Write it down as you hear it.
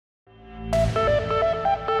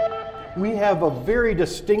We have a very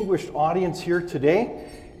distinguished audience here today,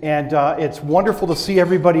 and it's wonderful to see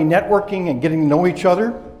everybody networking and getting to know each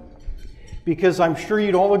other, because I'm sure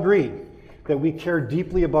you'd all agree that we care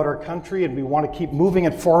deeply about our country and we want to keep moving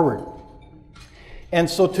it forward. And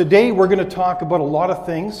so today we're going to talk about a lot of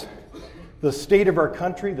things: the state of our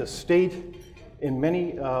country, the state in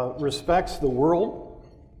many respects, the world.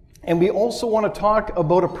 And we also want to talk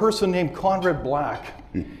about a person named Conrad Black.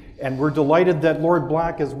 And we're delighted that Lord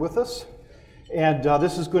Black is with us. And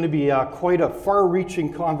this is going to be quite a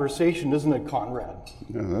far-reaching conversation, isn't it, Conrad?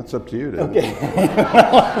 Yeah, that's up to you, David. Okay.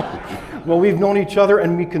 Well, we've known each other,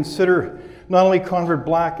 and we consider not only Conrad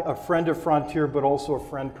Black a friend of Frontier, but also a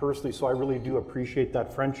friend personally, so I really do appreciate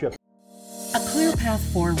that friendship. A clear path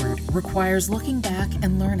forward requires looking back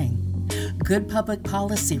and learning. Good public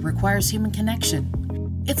policy requires human connection.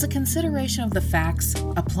 It's a consideration of the facts,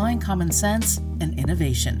 applying common sense, and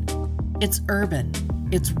innovation. It's urban,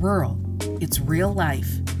 it's rural, it's real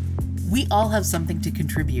life. We all have something to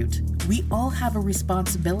contribute. We all have a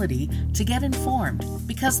responsibility to get informed,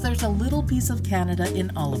 because there's a little piece of Canada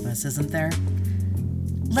in all of us, isn't there?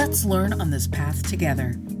 Let's learn on this path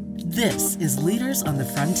together. This is Leaders on the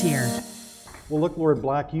Frontier. Well, look, Lord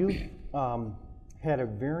Black, you had a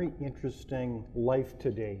very interesting life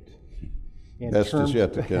to date. Best is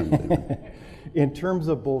yet to come. In terms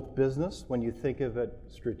of both business, when you think of it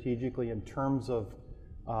strategically, in terms of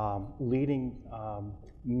leading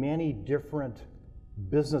many different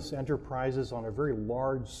business enterprises on a very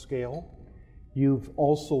large scale. You've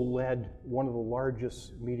also led one of the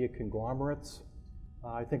largest media conglomerates,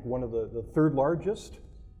 I think one of the third largest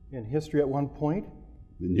in history at one point.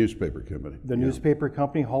 The newspaper company. The newspaper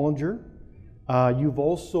company, Hollinger. You've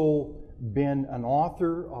also been an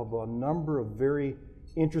author of a number of very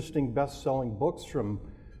interesting best-selling books, from,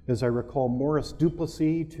 as I recall, Morris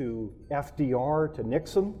Duplessis to FDR to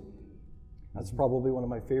Nixon. That's probably one of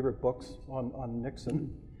my favorite books on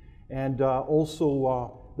Nixon. And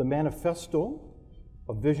also The Manifesto,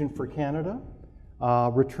 A Vision for Canada,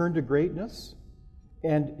 Return to Greatness.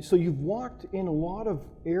 And so you've walked in a lot of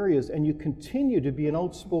areas, and you continue to be an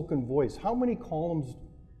outspoken voice. How many columns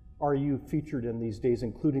are you featured in these days,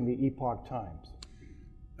 including the Epoch Times?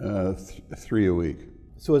 3 a week.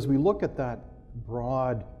 So as we look at that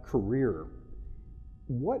broad career,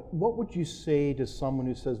 what would you say to someone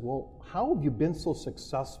who says, well, how have you been so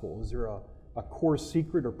successful? Is there a core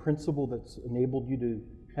secret or principle that's enabled you to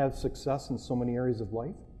have success in so many areas of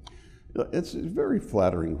life? It's a very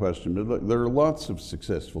flattering question, but look, there are lots of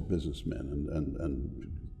successful businessmen,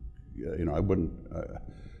 and you know, I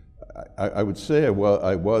would say I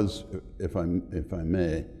was, if I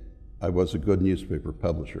may, I was a good newspaper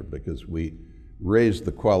publisher, because we raised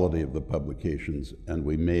the quality of the publications and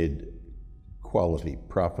we made quality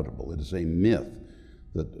profitable. It is a myth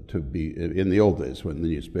that to be, in the old days when the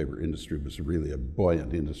newspaper industry was really a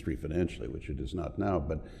buoyant industry financially, which it is not now,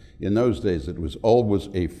 but in those days it was always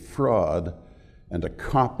a fraud and a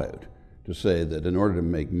cop-out to say that in order to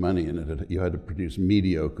make money in it, you had to produce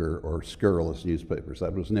mediocre or scurrilous newspapers.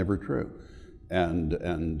 That was never true. And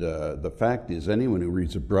the fact is, anyone who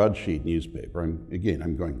reads a broadsheet newspaper,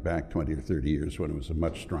 I'm going back 20 or 30 years when it was a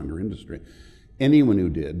much stronger industry, anyone who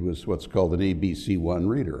did was what's called an ABC1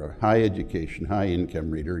 reader, a high education, high income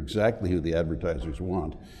reader, exactly who the advertisers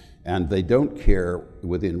want. And they don't care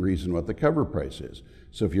within reason what the cover price is.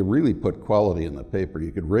 So if you really put quality in the paper,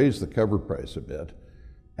 you could raise the cover price a bit,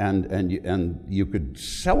 and you could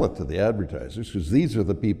sell it to the advertisers, because these are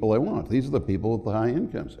the people I want. These are the people with the high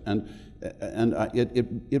incomes. And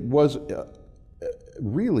it was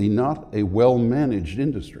really not a well-managed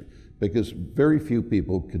industry, because very few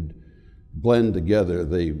people could blend together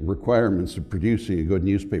the requirements of producing a good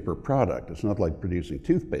newspaper product. It's not like producing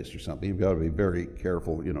toothpaste or something. You've got to be very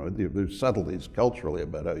careful. You know, there's subtleties culturally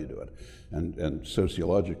about how you do it, and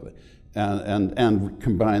sociologically, and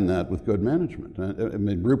combine that with good management. I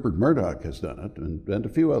mean, Rupert Murdoch has done it, and a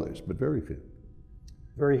few others, but very few.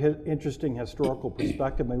 Very interesting historical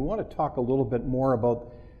perspective. I want to talk a little bit more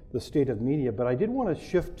about the state of media, but I did want to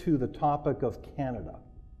shift to the topic of Canada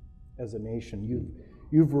as a nation.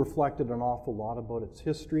 You've reflected an awful lot about its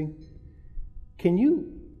history. Can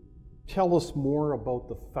you tell us more about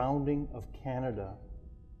the founding of Canada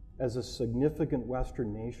as a significant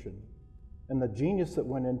Western nation and the genius that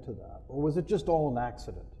went into that? Or was it just all an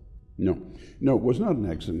accident? No, it was not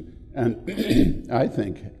an accident. And I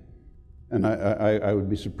think, and I would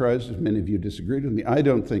be surprised if many of you disagreed with me, I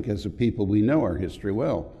don't think as a people we know our history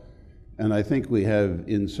well. And I think we have,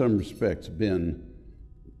 in some respects, been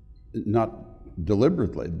not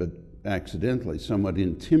deliberately, but accidentally, somewhat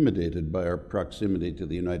intimidated by our proximity to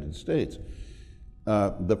the United States.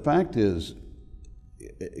 The fact is,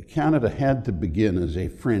 Canada had to begin as a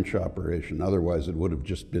French operation, otherwise it would have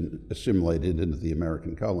just been assimilated into the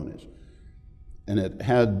American colonies. And it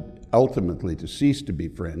had ultimately to cease to be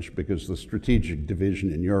French because the strategic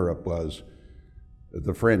division in Europe was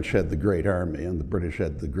the French had the great army and the British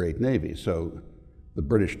had the great navy. So the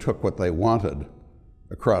British took what they wanted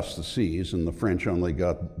across the seas and the French only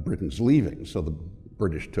got Britain's leaving. So the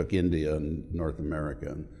British took India and North America,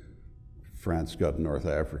 and France got North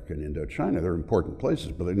Africa and Indochina. They're important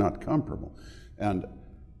places, but they're not comparable. And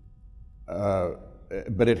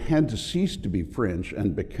but it had to cease to be French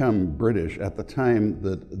and become British at the time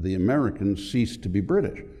that the Americans ceased to be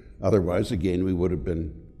British. Otherwise, again, we would have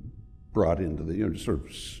been brought into the, sort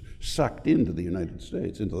of sucked into the United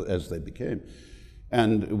States as they became.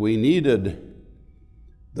 And we needed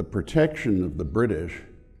the protection of the British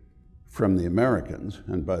from the Americans,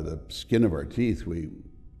 and by the skin of our teeth, we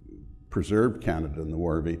preserved Canada in the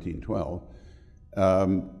War of 1812.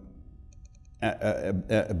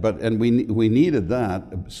 And we needed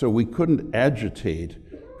that, so we couldn't agitate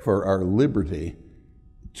for our liberty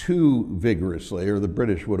too vigorously, or the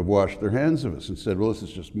British would have washed their hands of us and said, well, this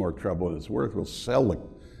is just more trouble than it's worth. We'll sell it.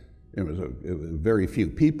 It was very few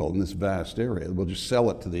people in this vast area. We'll just sell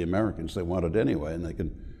it to the Americans. They want it anyway, and they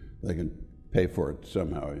can pay for it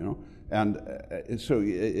somehow, And so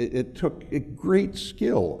it took a great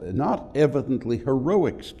skill, not evidently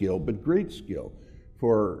heroic skill, but great skill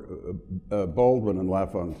for Baldwin and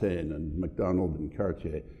LaFontaine and MacDonald and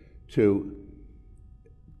Cartier to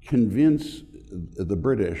convince the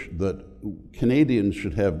British that Canadians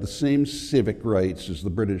should have the same civic rights as the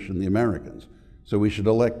British and the Americans. So we should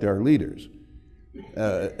elect our leaders.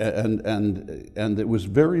 And it was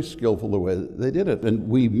very skillful the way they did it. And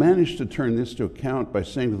we managed to turn this to account by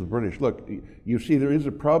saying to the British, look, you see there is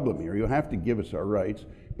a problem here. You have to give us our rights,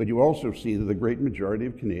 but you also see that the great majority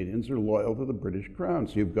of Canadians are loyal to the British Crown,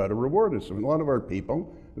 so you've got to reward us. I mean, a lot of our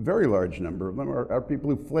people, a very large number of them, are people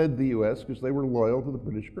who fled the U.S. because they were loyal to the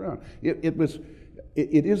British Crown.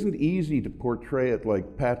 It isn't easy to portray it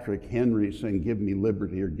like Patrick Henry saying, give me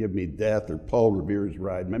liberty or give me death, or Paul Revere's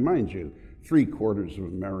Ride. Mind you, 3/4 of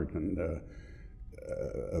American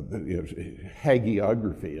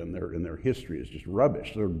hagiography and their history is just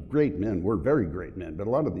rubbish. They're great men, we're very great men, but a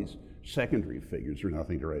lot of these secondary figures are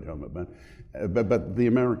nothing to write home about. But the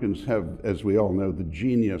Americans have, as we all know, the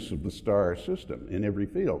genius of the star system in every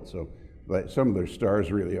field. So some of their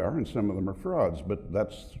stars really are, and some of them are frauds, but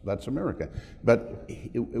that's America. But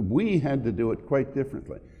we had to do it quite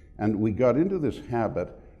differently. And we got into this habit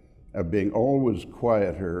of being always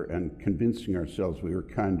quieter and convincing ourselves we were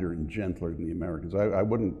kinder and gentler than the Americans. I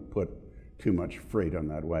wouldn't put too much freight on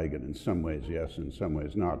that wagon. In some ways, yes, in some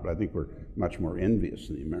ways not. But I think we're much more envious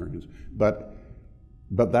than the Americans. But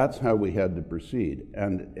that's how we had to proceed.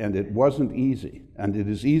 And it wasn't easy. And it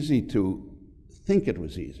is easy to think it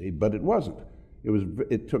was easy, but it wasn't.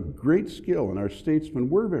 It took great skill, and our statesmen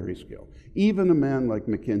were very skilled. Even a man like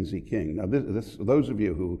Mackenzie King. Now, those of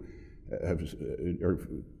you who there'd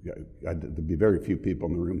be very few people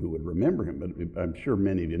in the room who would remember him, but I'm sure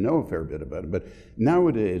many of you know a fair bit about him. But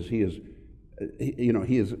nowadays, he is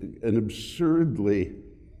an absurdly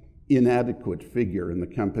inadequate figure in the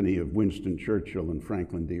company of Winston Churchill and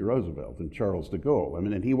Franklin D. Roosevelt and Charles de Gaulle. I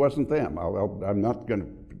mean, and he wasn't them. I'm not going to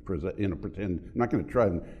pretend. I'm not going to try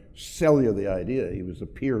and sell you the idea he was a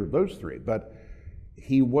peer of those three. But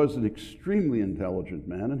he was an extremely intelligent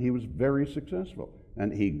man, and he was very successful.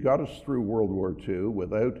 And he got us through World War II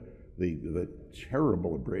without the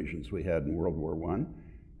terrible abrasions we had in World War I.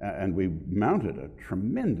 And we mounted a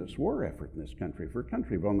tremendous war effort in this country. For a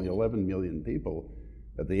country of only 11 million people,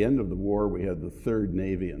 at the end of the war, we had the third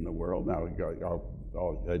Navy in the world. Now,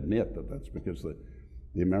 I'll admit that that's because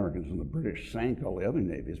the Americans and the British sank all the other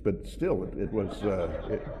navies, but still, it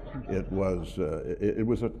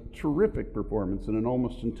was a terrific performance and an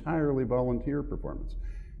almost entirely volunteer performance.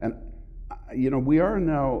 And we are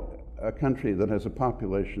now a country that has a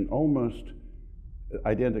population almost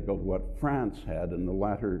identical to what France had in the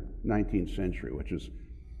latter 19th century, which is,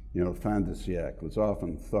 fin de siècle. It's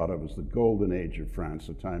often thought of as the golden age of France,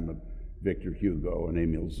 the time of Victor Hugo and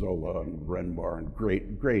Émile Zola and Renoir and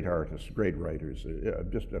great artists, great writers.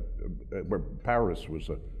 Where Paris was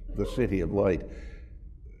the city of light.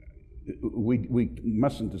 We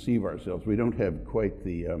mustn't deceive ourselves. We don't have quite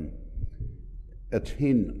the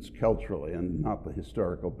attainments culturally and not the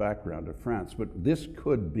historical background of France, but this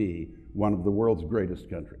could be one of the world's greatest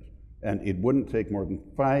countries. And it wouldn't take more than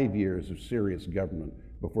 5 years of serious government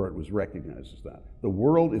before it was recognized as that. The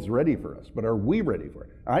world is ready for us, but are we ready for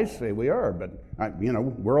it? I say we are, but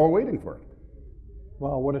we're all waiting for it.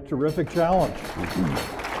 Wow, what a terrific challenge.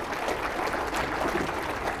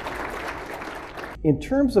 In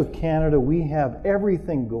terms of Canada, we have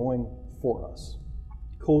everything going for us,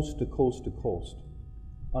 coast to coast to coast,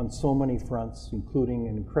 on so many fronts, including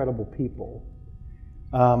incredible people.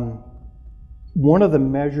 One of the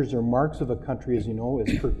measures or marks of a country, as you know,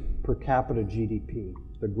 is per capita GDP,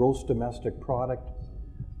 the gross domestic product.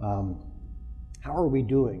 How are we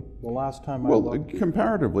doing? The last time I looked,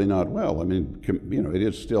 comparatively not well. I mean, it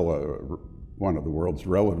is still one of the world's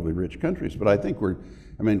relatively rich countries, but I think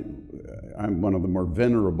I'm one of the more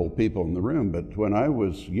venerable people in the room, but when I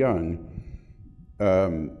was young,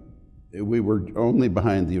 we were only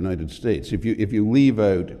behind the United States. If you leave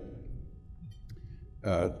out,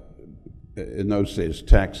 in those days,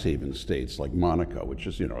 tax haven states like Monaco, which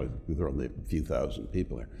is, there are only a few thousand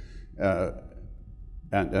people there.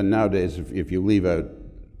 And nowadays, if you leave out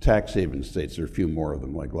tax haven states, there are a few more of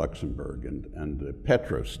them, like Luxembourg, and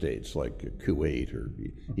petro states like Kuwait, or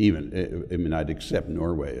even, I'd accept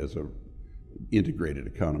Norway as a integrated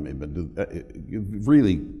economy, but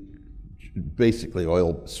really, basically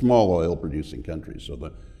small oil producing countries, so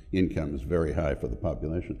the income is very high for the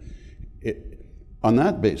population. On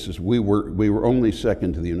that basis, we were only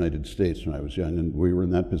second to the United States when I was young, and we were in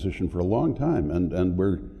that position for a long time, and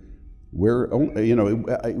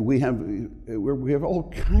we have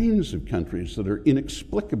all kinds of countries that are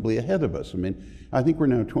inexplicably ahead of us. I think we're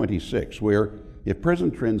now 26, where if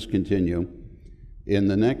present trends continue, in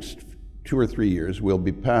the next 2 or 3 years, we'll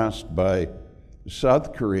be passed by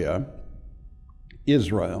South Korea,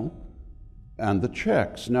 Israel, and the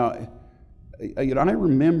Czechs. Now, I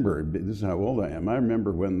remember, this is how old I am, I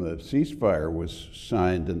remember when the ceasefire was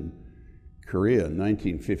signed in Korea in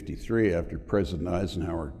 1953 after President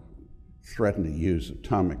Eisenhower threatened to use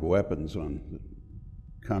atomic weapons on the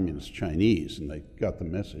communist Chinese, and they got the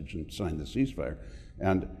message and signed the ceasefire.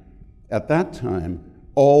 And at that time,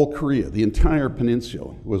 all Korea, the entire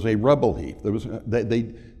peninsula, was a rubble heap.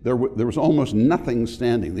 There was almost nothing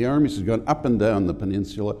standing. The armies had gone up and down the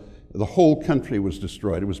peninsula. The whole country was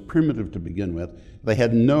destroyed. It was primitive to begin with. They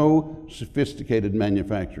had no sophisticated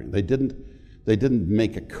manufacturing. They didn't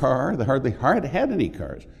make a car. They hardly had any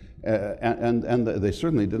cars. And they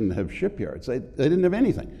certainly didn't have shipyards. They didn't have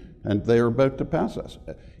anything. And they were about to pass us.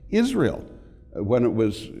 Israel, when it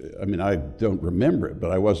was, I don't remember it,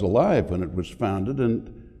 but I was alive when it was founded,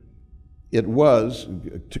 and it was,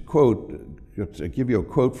 to give you a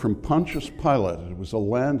quote from Pontius Pilate, it was a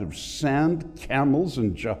land of sand, camels,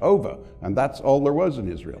 and Jehovah, and that's all there was in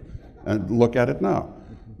Israel. And look at it now.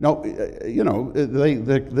 Now,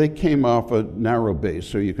 they came off a narrow base,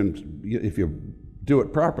 so you can, if you do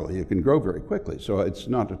it properly, you can grow very quickly. So it's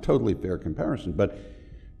not a totally fair comparison, but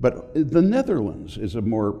the Netherlands is a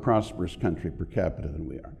more prosperous country per capita than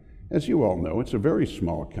we are. As you all know, it's a very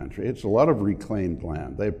small country. It's a lot of reclaimed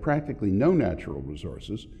land. They have practically no natural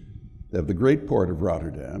resources. They have the great port of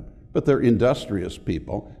Rotterdam, but they're industrious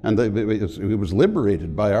people, and it was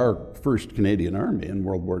liberated by our 1st Canadian Army in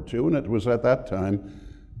World War II, and it was at that time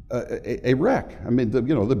a wreck.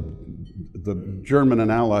 The German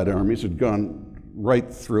and Allied armies had gone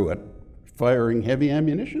right through it, firing heavy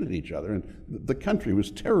ammunition at each other, and the country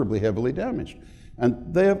was terribly heavily damaged.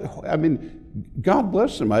 And they have, God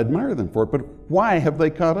bless them, I admire them for it, but why have they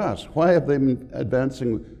caught us? Why have they been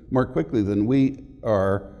advancing more quickly than we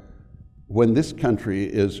are when this country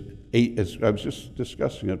is, I was just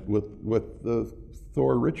discussing it with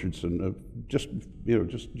Thor Richardson just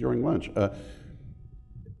during lunch.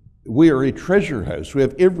 We are a treasure house. We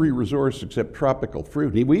have every resource except tropical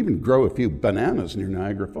fruit. We even grow a few bananas near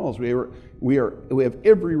Niagara Falls. We have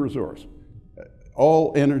every resource.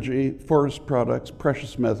 All energy, forest products,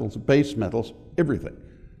 precious metals, base metals, everything.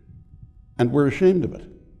 And we're ashamed of it.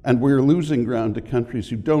 And we're losing ground to countries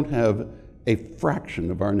who don't have a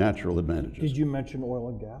fraction of our natural advantages. Did you mention oil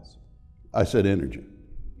and gas? I said energy.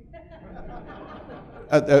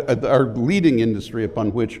 Our leading industry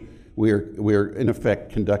upon which we are in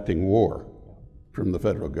effect conducting war from the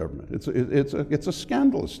federal government. It's a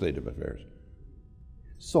scandalous state of affairs.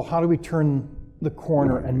 So how do we turn the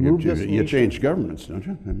corner and move this nation? You change governments, don't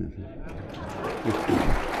you?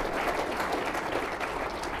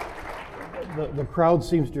 The crowd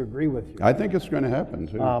seems to agree with you. I think it's going to happen,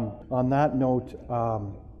 too. On that note,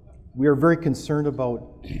 we are very concerned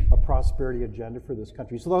about a prosperity agenda for this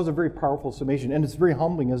country. So that was a very powerful summation, and it's very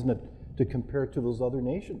humbling, isn't it, to compare it to those other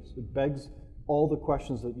nations? It begs all the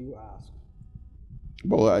questions that you asked.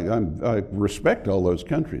 Well, I respect all those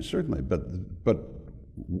countries, certainly, but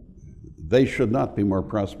they should not be more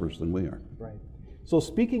prosperous than we are. Right. So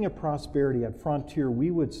speaking of prosperity, at Frontier,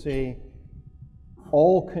 we would say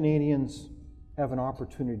all Canadians have an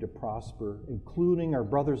opportunity to prosper, including our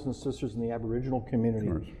brothers and sisters in the Aboriginal community.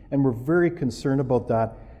 Of course. And we're very concerned about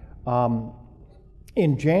that.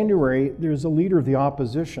 In January, there's a leader of the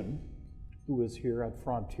opposition who was here at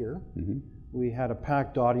Frontier. Mm-hmm. We had a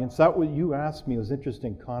packed audience. That what you asked me was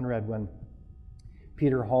interesting, Conrad, when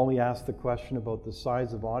Peter Hawley asked the question about the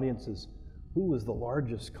size of audiences. Who was the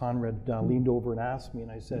largest? Conrad leaned over and asked me,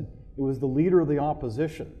 and I said, it was the leader of the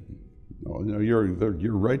opposition. Oh, no,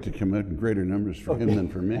 you're right to come out in greater numbers for him than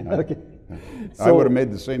for me. Okay. I would have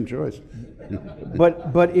made the same choice.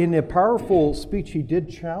 But in a powerful speech, he did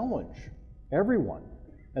challenge everyone.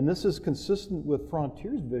 And this is consistent with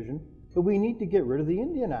Frontier's vision, that we need to get rid of the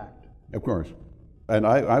Indian Act. Of course. And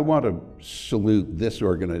I want to salute this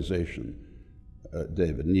organization,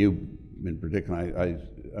 David, and you in particular. I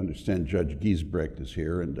understand Judge Giesbrecht is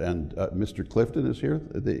here, and Mr. Clifton is here.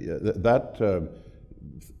 That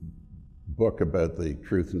book about the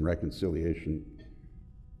Truth and Reconciliation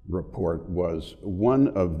report was one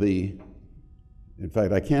of the, in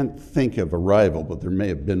fact, I can't think of a rival, but there may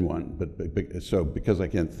have been one. So because I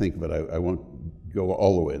can't think of it, I won't go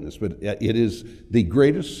all the way in this. But it is the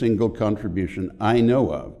greatest single contribution I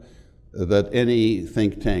know of that any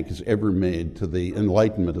think tank has ever made to the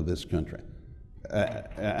enlightenment of this country.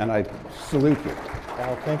 And I salute you.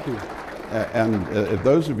 Oh, thank you. And if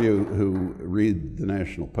those of you who read the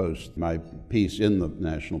National Post, my piece in the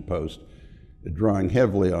National Post, drawing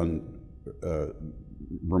heavily on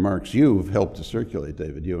remarks you've helped to circulate,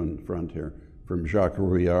 David, you and Frontier, from Jacques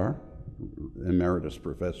Rouillard, emeritus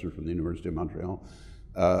professor from the University of Montreal,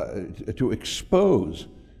 to expose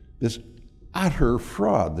this utter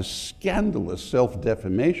fraud, this scandalous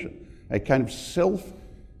self-defamation, a kind of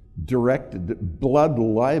self-directed blood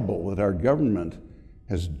libel that our government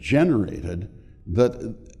has generated,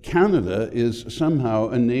 that Canada is somehow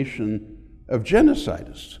a nation of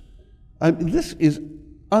genocidists. This is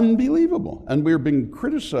unbelievable. And we're being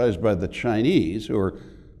criticized by the Chinese, who are,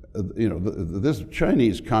 this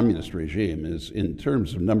Chinese communist regime is, in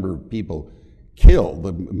terms of number of people killed,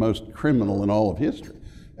 the most criminal in all of history.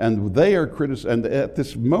 And they are and at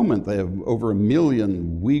this moment they have over 1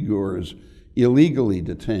 million Uyghurs illegally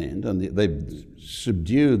detained, and they've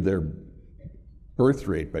subdued their birth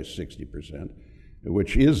rate by 60%,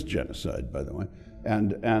 which is genocide, by the way.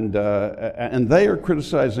 And they are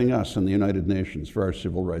criticizing us in the United Nations for our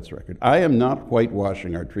civil rights record. I am not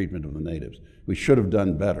whitewashing our treatment of the natives. We should have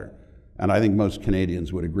done better, and I think most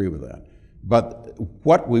Canadians would agree with that. But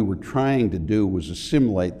what we were trying to do was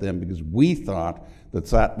assimilate them because we thought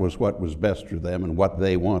that was what was best for them and what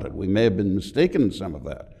they wanted. We may have been mistaken in some of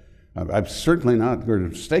that. I'm certainly not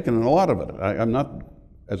mistaken in a lot of it. I'm not,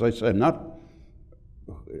 as I said, I'm not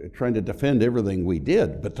trying to defend everything we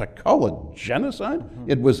did, but to call it genocide,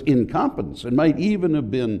 it was incompetence. It might even have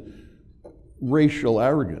been racial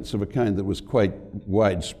arrogance of a kind that was quite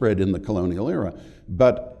widespread in the colonial era.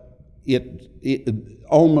 But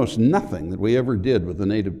almost nothing that we ever did with the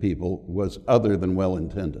Native people was other than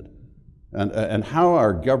well-intended. And how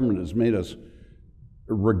our government has made us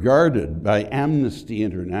regarded by Amnesty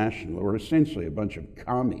International, or essentially a bunch of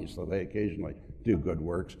commies, though they occasionally do good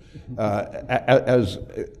works, as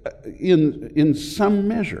in some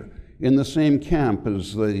measure in the same camp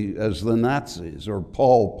as the Nazis or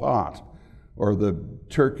Pol Pot or the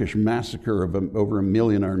Turkish massacre of over 1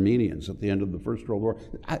 million Armenians at the end of the First World War.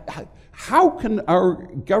 How can our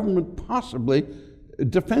government possibly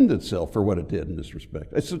defend itself for what it did in this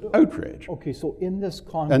respect? It's an outrage. Okay, so in this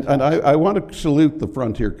context... And I want to salute the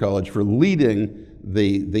Frontier College for leading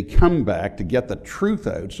the comeback to get the truth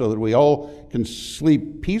out so that we all can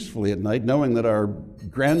sleep peacefully at night knowing that our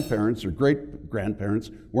grandparents or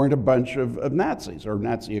great-grandparents weren't a bunch of Nazis or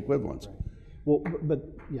Nazi equivalents. Well, but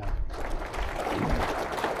yeah.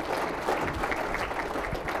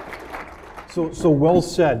 So well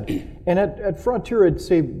said. And at Frontier, I'd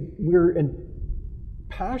say we're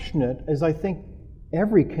passionate, as I think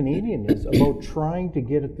every Canadian is, about trying to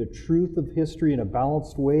get at the truth of history in a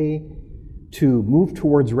balanced way, to move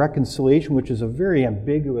towards reconciliation, which is a very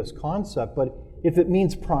ambiguous concept, but if it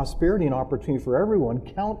means prosperity and opportunity for everyone,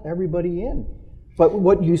 count everybody in. But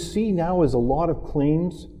what you see now is a lot of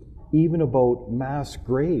claims, even about mass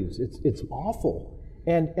graves. It's awful.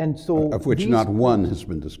 And so of which not one has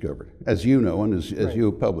been discovered, as you know, and as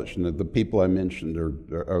you have published. And the people I mentioned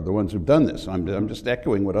are the ones who've done this. I'm just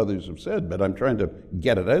echoing what others have said, but I'm trying to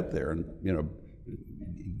get it out there and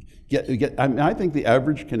I think the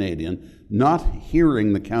average Canadian, not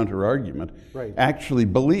hearing the counter-argument, actually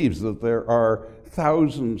believes that there are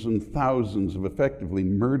thousands and thousands of effectively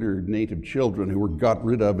murdered native children who were got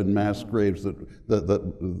rid of in mass graves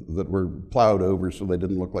that were plowed over so they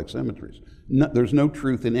didn't look like cemeteries. No, there's no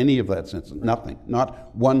truth in any of that sense. Nothing.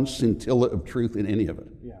 Not one scintilla of truth in any of it.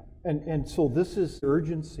 Yeah. And so this is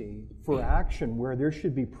urgency for action where there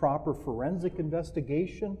should be proper forensic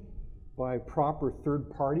investigation by proper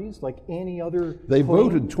third parties like any other They claim.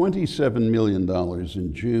 voted $27 million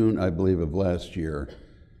in June, I believe, of last year,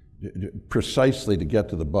 precisely to get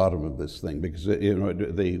to the bottom of this thing, because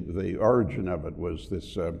the origin of it was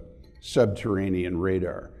this subterranean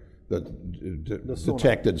radar that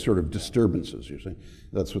detected sort of disturbances, you see.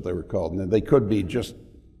 That's what they were called. And they could be just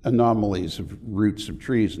anomalies of roots of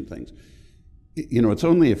trees and things. It's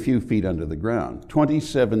only a few feet under the ground.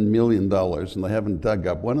 $27 million, and they haven't dug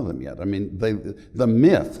up one of them yet. I mean, the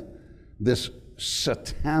myth, this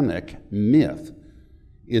satanic myth,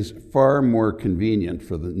 is far more convenient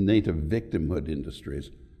for the native victimhood industries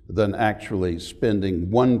than actually spending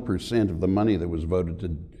 1% of the money that was voted to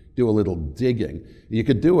do a little digging. You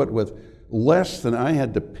could do it with less than I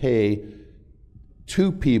had to pay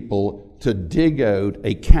 2 people to dig out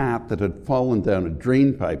a cat that had fallen down a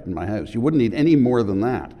drain pipe in my house. You wouldn't need any more than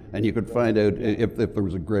that, and you could find out if there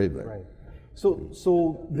was a grave there. Right.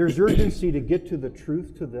 So there's urgency to get to the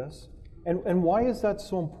truth to this. And why is that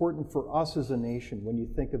so important for us as a nation when you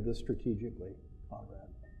think of this strategically, Conrad?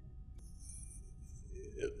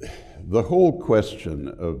 The whole question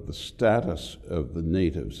of the status of the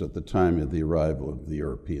natives at the time of the arrival of the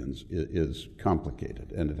Europeans is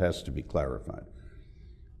complicated, and it has to be clarified.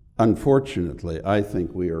 Unfortunately, I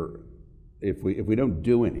think if we don't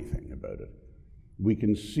do anything about it, we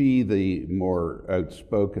can see the more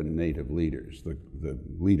outspoken native leaders, the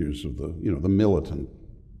leaders of the militant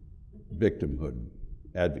victimhood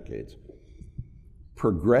advocates,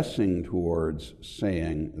 progressing towards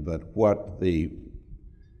saying that what the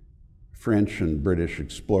French and British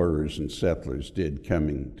explorers and settlers did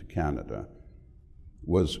coming to Canada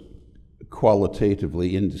was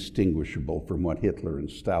qualitatively indistinguishable from what Hitler and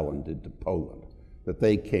Stalin did to Poland. That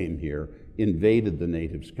they came here, invaded the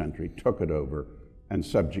natives' country, took it over, and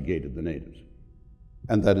subjugated the natives.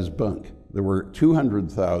 And that is bunk. There were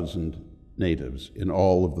 200,000 natives in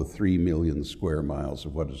all of the 3 million square miles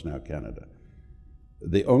of what is now Canada.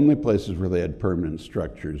 The only places where they had permanent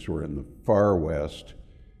structures were in the far west,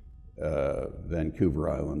 Vancouver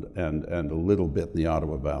Island, and a little bit in the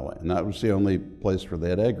Ottawa Valley. And that was the only place where they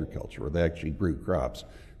had agriculture, where they actually grew crops.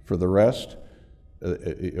 For the rest,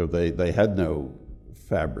 they had no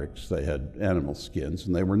fabrics, they had animal skins,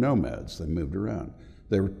 and they were nomads. They moved around.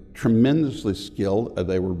 They were tremendously skilled.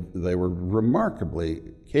 They were remarkably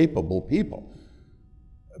capable people.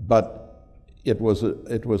 But it was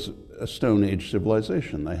a Stone Age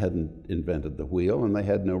civilization. They hadn't invented the wheel, and they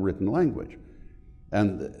had no written language.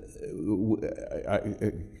 And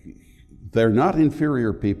they're not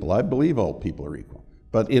inferior people. I believe all people are equal.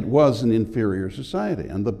 But it was an inferior society.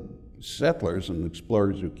 And the settlers and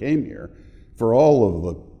explorers who came here, for all of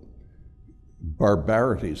the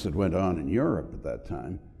barbarities that went on in Europe at that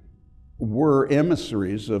time, were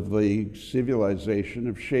emissaries of the civilization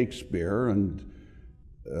of Shakespeare and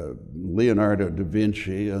Leonardo da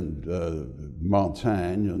Vinci and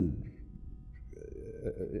Montaigne and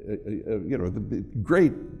the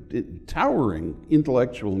great, towering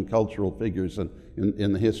intellectual and cultural figures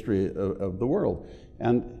in the history of the world.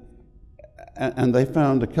 And they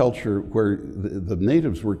found a culture where the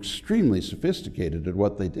natives were extremely sophisticated at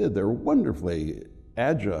what they did. They were wonderfully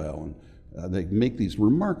agile, and they make these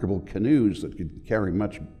remarkable canoes that could carry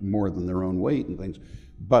much more than their own weight and things.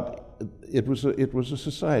 But it was a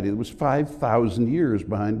society that was 5,000 years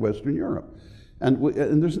behind Western Europe. And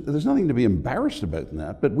there's nothing to be embarrassed about in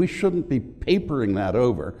that, but we shouldn't be papering that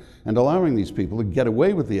over and allowing these people to get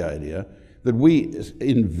away with the idea that we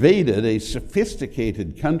invaded a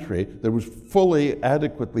sophisticated country that was fully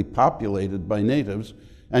adequately populated by natives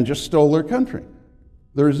and just stole their country.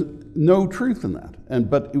 There's no truth in that.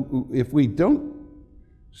 But if we don't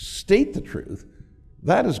state the truth,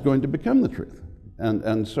 that is going to become the truth.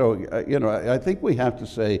 And so, I think we have to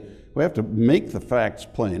say, we have to make the facts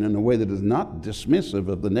plain in a way that is not dismissive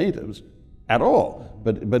of the natives at all,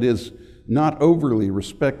 but is not overly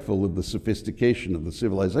respectful of the sophistication of the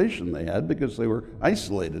civilization they had, because they were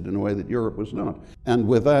isolated in a way that Europe was not. And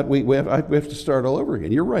with that, we have to start all over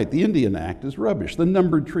again. You're right, the Indian Act is rubbish. The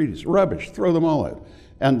numbered treaties, rubbish, throw them all out.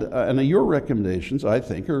 And your recommendations, I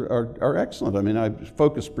think, are excellent. I mean, I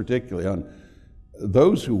focus particularly on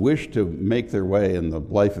those who wish to make their way in the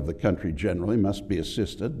life of the country generally must be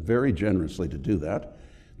assisted very generously to do that.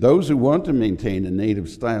 Those who want to maintain a native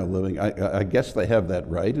style of living, I guess they have that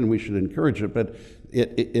right, and we should encourage it. But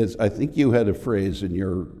it is, I think you had a phrase in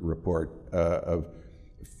your report of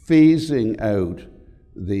phasing out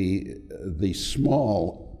the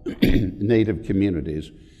small native communities,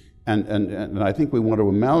 and I think we want to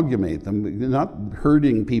amalgamate them, not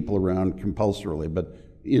herding people around compulsorily, but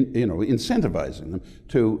incentivizing them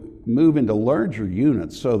to move into larger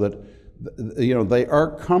units so that they are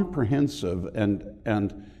comprehensive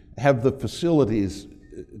and have the facilities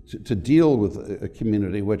to deal with a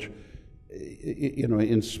community which,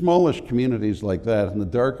 in smallish communities like that in the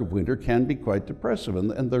dark of winter can be quite depressive.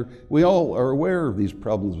 And we all are aware of these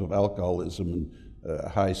problems of alcoholism and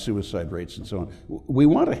high suicide rates and so on. We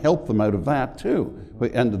want to help them out of that too.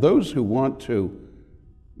 And those who want to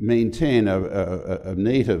maintain a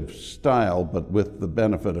native style, but with the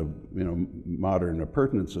benefit of modern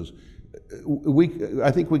appurtenances,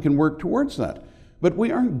 I think we can work towards that. But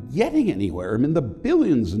we aren't getting anywhere. I mean, the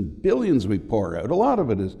billions and billions we pour out, a lot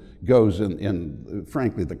of it goes in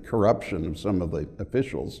frankly, the corruption of some of the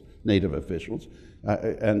officials, native officials,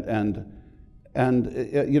 the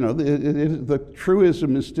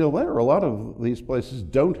truism is still there. A lot of these places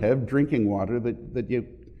don't have drinking water that you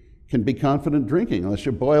can be confident drinking unless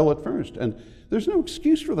you boil it first. And there's no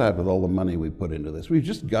excuse for that with all the money we put into this. We've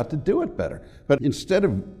just got to do it better. But instead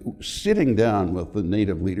of sitting down with the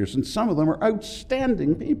native leaders, and some of them are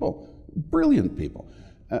outstanding people, brilliant people.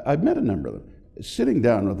 I've met a number of them. Sitting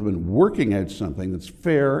down with them and working out something that's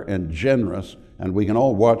fair and generous, and we can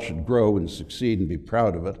all watch it grow and succeed and be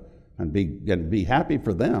proud of it and be happy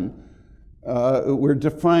for them. We're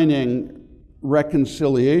defining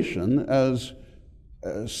reconciliation as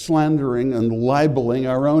slandering and libeling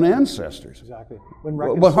our own ancestors. Exactly.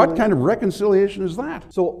 Well, what kind of reconciliation is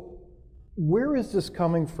that? So where is this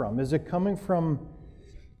coming from? Is it coming from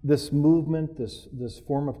this movement, this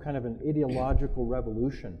form of kind of an ideological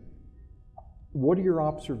revolution? What are your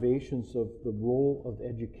observations of the role of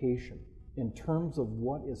education in terms of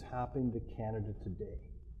what is happening to Canada today?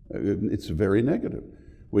 It's very negative.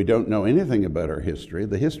 We don't know anything about our history.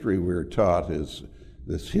 The history we're taught is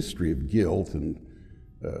this history of guilt and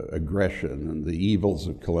aggression and the evils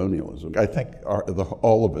of colonialism. I think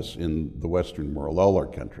all of us in the Western world, all our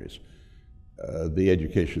countries, the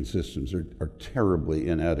education systems are terribly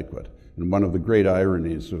inadequate. And one of the great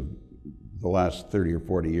ironies of the last 30 or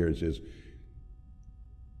 40 years is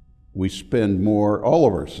we spend more, all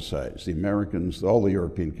of our societies, the Americans, all the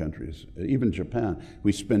European countries, even Japan,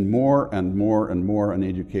 we spend more and more and more on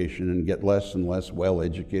education and get less and less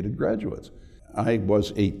well-educated graduates. I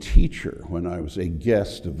was a teacher when I was a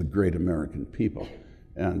guest of the great American people.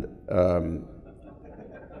 And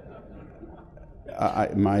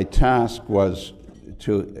my task was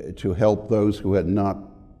to help those who had not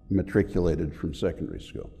matriculated from secondary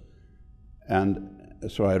school. And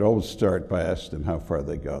so I'd always start by asking them how far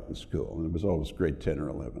they got in school, and it was always grade 10 or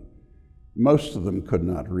 11. Most of them could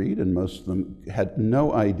not read, and most of them had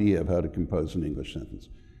no idea of how to compose an English sentence.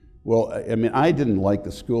 Well, I mean, I didn't like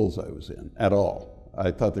the schools I was in at all. I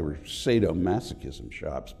thought they were sadomasochism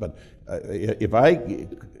shops, but if I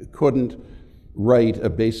couldn't write a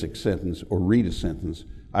basic sentence or read a sentence,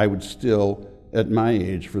 I would still, at my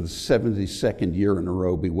age, for the 72nd year in a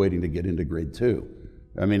row, be waiting to get into grade 2.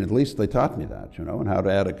 I mean, at least they taught me that, and how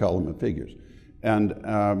to add a column of figures. And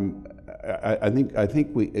I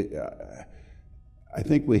think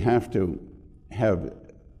we have to have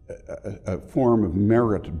a form of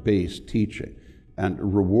merit-based teaching and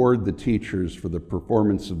reward the teachers for the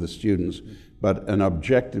performance of the students, but an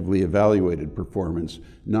objectively evaluated performance,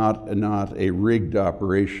 not a rigged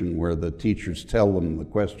operation where the teachers tell them the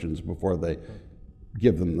questions before they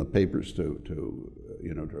give them the papers to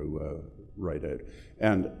write out.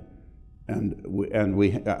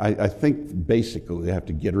 I think basically we have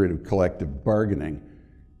to get rid of collective bargaining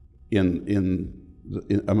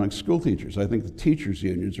among school teachers. I think the teachers'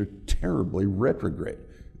 unions are terribly retrograde.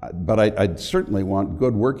 But I'd certainly want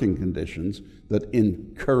good working conditions that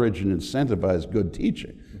encourage and incentivize good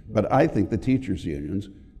teaching. But I think the teachers' unions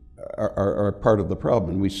are part of the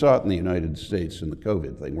problem. And we saw it in the United States in the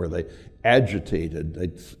COVID thing, where they agitated,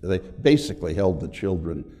 they basically held the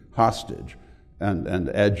children hostage and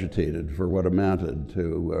agitated for what amounted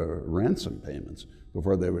to ransom payments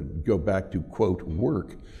before they would go back to, quote,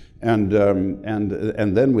 work. And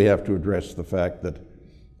then we have to address the fact that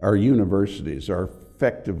our universities are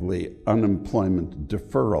effectively unemployment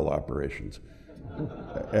deferral operations.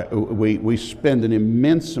 We spend an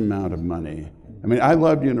immense amount of money. I mean, I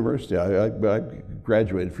loved university. I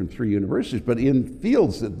graduated from 3 universities, but in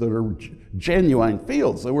fields that are genuine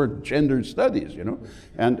fields. They were gender studies,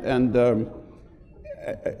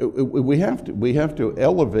 we have to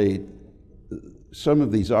elevate some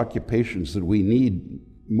of these occupations that we need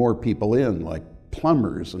more people in, like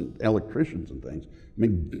plumbers and electricians and things. I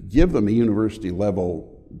mean, give them a university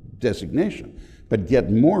level designation, but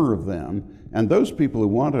get more of them. And those people who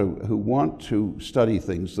want to study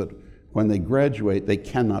things that when they graduate they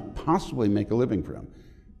cannot possibly make a living from.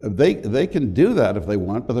 They can do that if they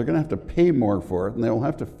want, but they're going to have to pay more for it, and they'll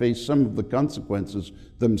have to face some of the consequences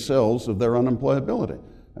themselves of their unemployability.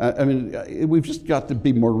 I mean, we've just got to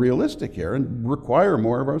be more realistic here and require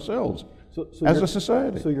more of ourselves as a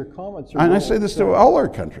society. So your comments are... And I say this to all our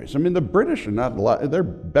countries. I mean, the British are not a lot, they're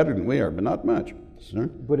better than we are, but not much. Sir?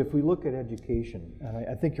 But if we look at education, and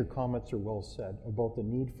I think your comments are well said about the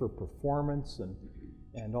need for performance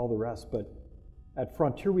and all the rest, but at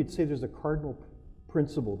Frontier we'd say there's a cardinal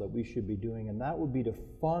principle that we should be doing, and that would be to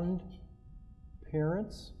fund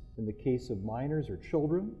parents in the case of minors or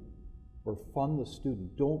children, or fund the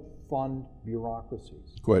student. Don't fund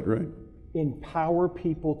bureaucracies. Quite right. Empower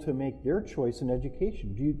people to make their choice in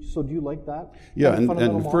education. Do you like that? Yeah,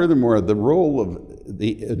 and furthermore, the role of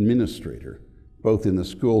the administrator, both in the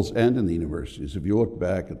schools and in the universities, if you look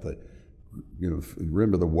back at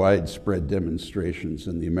remember the widespread demonstrations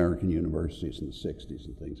in the American universities in the 60s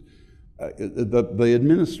and things, the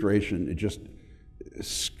administration just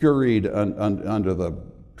scurried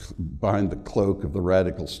behind the cloak of the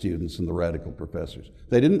radical students and the radical professors.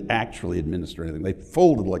 They didn't actually administer anything. They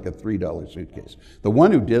folded like a $3 suitcase. The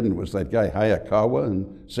one who didn't was that guy Hayakawa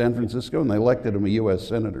in San Francisco, and they elected him a U.S.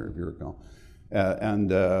 senator, if you recall. And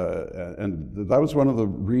that was one of the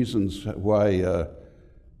reasons why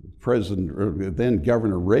then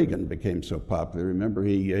Governor Reagan became so popular. Remember,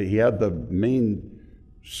 he had the main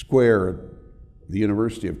square at the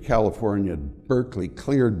University of California, Berkeley,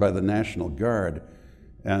 cleared by the National Guard.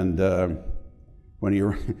 And when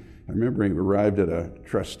I remember he arrived at a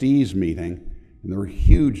trustees meeting, and there were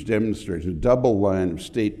huge demonstrations, a double line of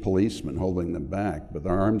state policemen holding them back with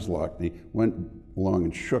their arms locked. And he went along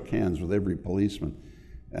and shook hands with every policeman.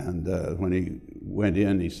 And when he went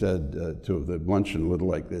in, he said to the luncheon a little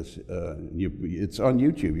like this, it's on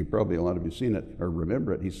YouTube, a lot of you seen it or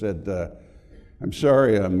remember it. He said, "I'm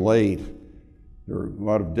sorry I'm late. There were a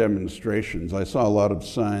lot of demonstrations. I saw a lot of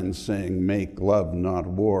signs saying 'Make love, not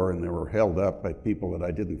war,' and they were held up by people that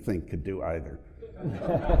I didn't think could do either."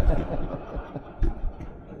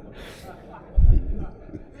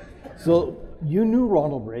 So you knew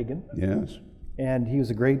Ronald Reagan. Yes. And he was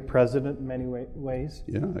a great president in many ways.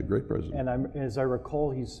 Yeah, a great president. And as I recall,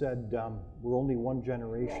 he said, we're only one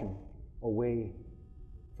generation away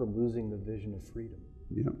from losing the vision of freedom.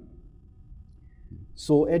 Yeah.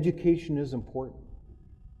 So education is important.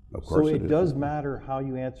 Of course so it does matter how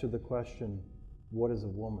you answer the question, what is a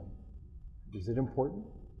woman? Is it important?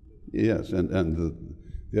 Yes, and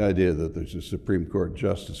the idea that there's a Supreme Court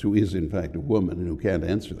justice who is in fact a woman and who can't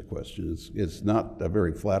answer the question is not a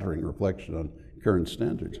very flattering reflection on current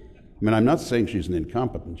standards. I mean, I'm not saying she's an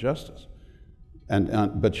incompetent justice,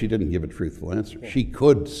 but she didn't give a truthful answer. Okay. She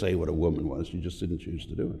could say what a woman was, she just didn't choose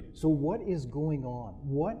to do it. So what is going on?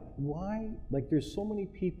 Why, like there's so many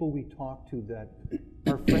people we talk to that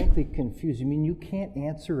are frankly confused. I mean, you can't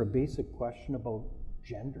answer a basic question about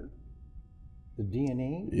gender? The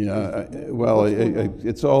DNA? Yeah,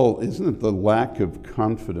 it's all, isn't it the lack of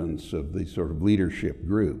confidence of the sort of leadership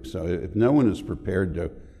group? So if no one is prepared to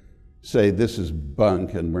say this is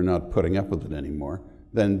bunk and we're not putting up with it anymore,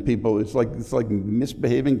 then people, it's like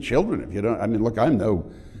misbehaving children. If you don't, I mean, look, I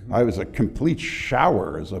was a complete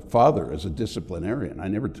shower as a father, as a disciplinarian. I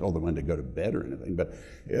never told them when to go to bed or anything, but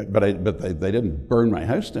they didn't burn my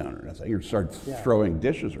house down or anything, or start throwing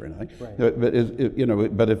dishes or anything. Right.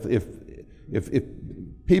 But if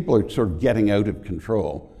people are sort of getting out of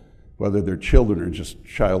control, whether they're children or just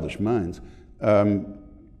childish minds,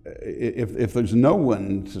 if there's no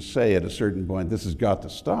one to say at a certain point this has got to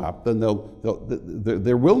stop, then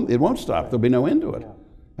it won't stop. There'll be no end to it,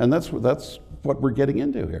 and that's what we're getting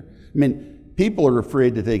into here. I mean, people are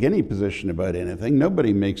afraid to take any position about anything.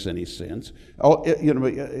 Nobody makes any sense. I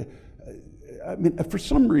mean, for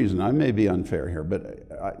some reason, I may be unfair here, but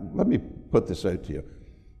let me put this out to you.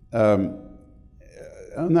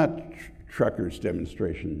 On that truckers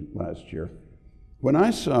demonstration last year, when I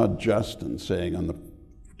saw Justin saying on the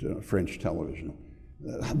French television,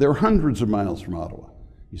 they're hundreds of miles from Ottawa,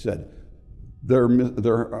 he said, they're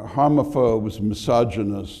homophobes,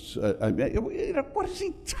 misogynists. What is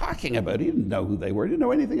he talking about? He didn't know who they were. He didn't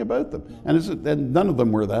know anything about them. And none of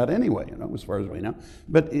them were that anyway, as far as we know.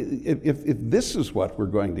 But if this is what we're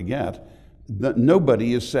going to get,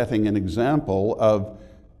 nobody is setting an example of,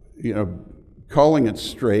 calling it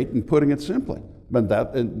straight and putting it simply. But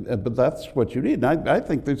that's what you need. And I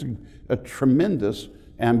think there's a tremendous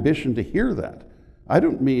ambition to hear that. I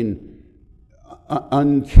don't mean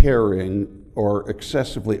uncaring or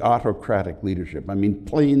excessively autocratic leadership. I mean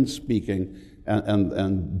plain speaking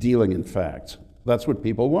and dealing in facts. That's what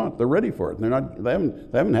people want. They're ready for it. They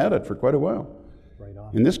haven't had it for quite a while. Right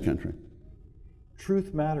on. In this country.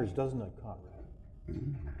 Truth matters, doesn't it, Conrad?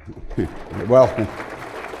 Well,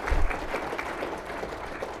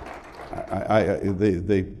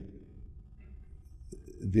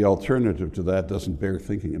 the alternative to that doesn't bear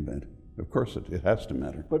thinking about. Of course, it has to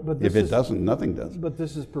matter. But if it doesn't, nothing does. But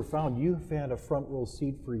this is profound. You've had a front row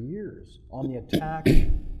seat for years on the attack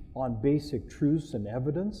on basic truths and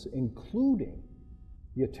evidence, including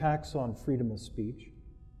the attacks on freedom of speech.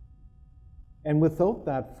 And without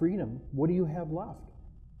that freedom, what do you have left?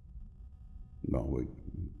 No,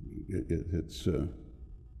 it's a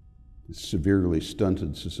severely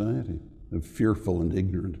stunted society of fearful and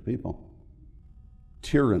ignorant people,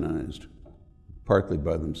 tyrannized partly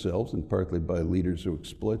by themselves and partly by leaders who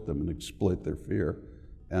exploit them and exploit their fear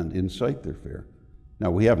and incite their fear.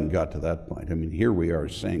 Now, we haven't got to that point. I mean, here we are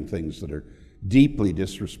saying things that are deeply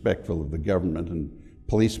disrespectful of the government, and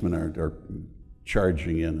policemen are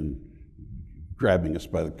charging in and grabbing us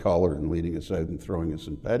by the collar and leading us out and throwing us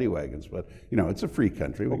in paddy wagons. But, it's a free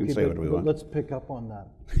country. We can say what we want. Let's pick up on that.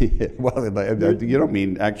 Yeah, well, you don't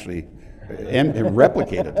mean actually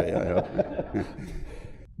replicate it.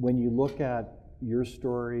 When you look at your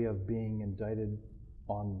story of being indicted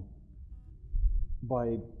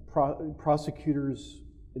by prosecutors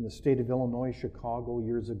in the state of Illinois, Chicago,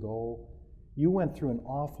 years ago, you went through an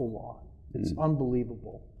awful lot. It's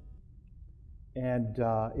unbelievable. And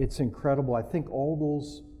it's incredible. I think all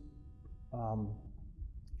those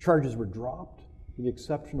charges were dropped, with the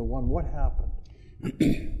exception of one. What happened?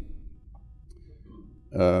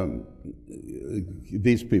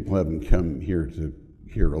 These people haven't come here to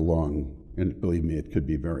hear a long, and believe me, it could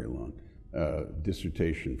be very long,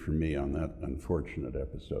 dissertation for me on that unfortunate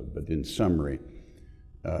episode. But in summary,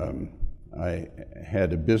 I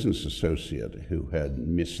had a business associate who had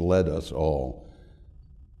misled us all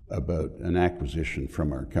about an acquisition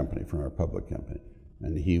from our company, from our public company.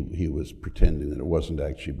 And he was pretending that it wasn't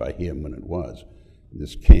actually by him when it was.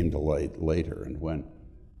 This came to light later, and when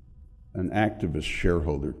an activist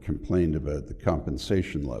shareholder complained about the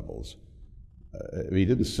compensation levels, he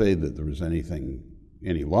didn't say that there was any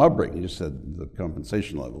law breaking. He just said the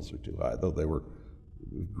compensation levels are too high, though they were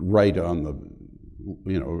right on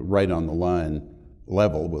the line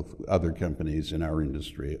level with other companies in our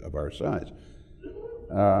industry of our size.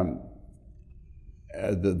 They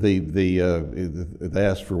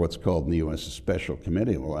asked for what's called in the U.S. a special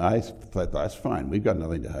committee. Well, I thought, that's fine. We've got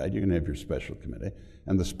nothing to hide. You can have your special committee.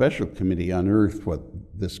 And the special committee unearthed what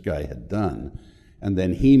this guy had done. And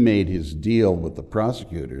then he made his deal with the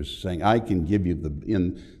prosecutors, saying, I can give you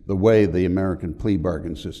in the way the American plea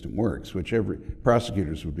bargain system works, which every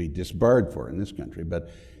prosecutors would be disbarred for in this country. But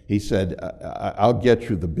he said, I'll get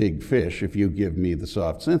you the big fish if you give me the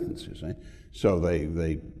soft sentence, you see. So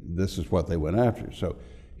this is what they went after. So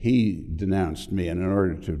he denounced me, and in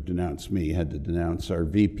order to denounce me, he had to denounce our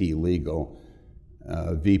VP Legal,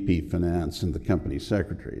 VP Finance, and the company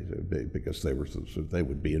secretary, because they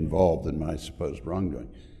would be involved in my supposed wrongdoing.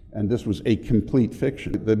 And this was a complete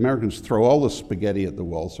fiction. The Americans throw all the spaghetti at the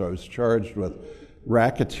wall, so I was charged with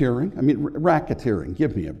racketeering. I mean, racketeering,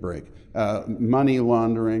 give me a break. Money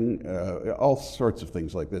laundering, all sorts of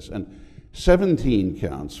things like this. And 17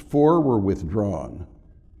 counts, 4 were withdrawn,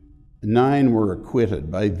 9 were acquitted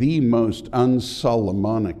by the most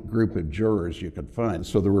un-Solomonic group of jurors you could find.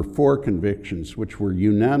 So there were 4 convictions which were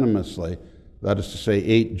unanimously, that is to say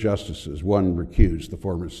 8 justices, 1 recused, the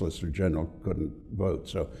former Solicitor General couldn't vote.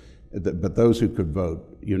 But those who could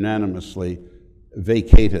vote unanimously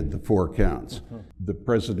vacated the 4 counts. The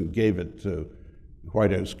president gave it to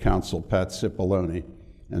White House counsel Pat Cipollone,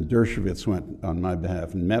 and Dershowitz went on my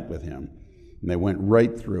behalf and met with him. And they went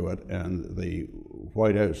right through it, and the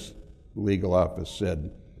White House legal office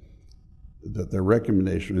said that their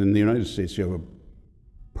recommendation, in the United States you have a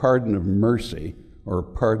pardon of mercy or a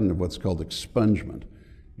pardon of what's called expungement.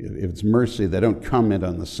 If it's mercy, they don't comment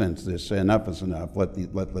on the sentence. They say enough is enough.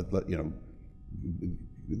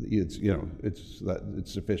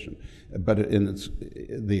 It's sufficient. But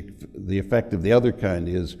the effect of the other kind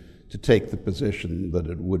is to take the position that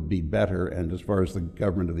it would be better, and as far as the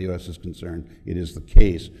government of the U.S. is concerned, it is the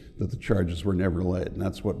case that the charges were never laid, and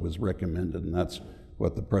that's what was recommended, and that's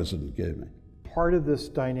what the president gave me. Part of this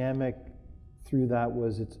dynamic through that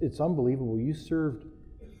was, it's unbelievable. You served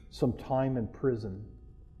some time in prison,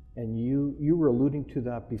 And you were alluding to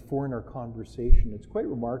that before in our conversation. It's quite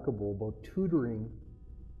remarkable about tutoring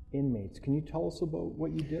inmates. Can you tell us about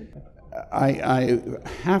what you did? I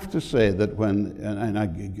have to say that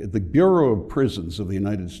the Bureau of Prisons of the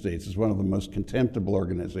United States is one of the most contemptible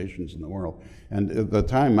organizations in the world. And at the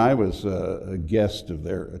time I was a guest of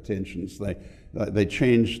their attentions, they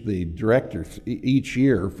changed the director each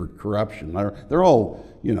year for corruption. They're all,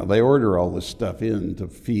 they order all this stuff in to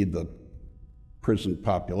feed the prison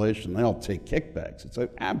population. They all take kickbacks. It's an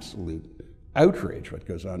absolute outrage what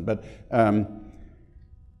goes on. But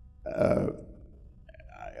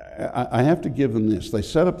I have to give them this. They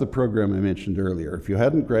set up the program I mentioned earlier. If you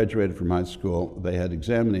hadn't graduated from high school, they had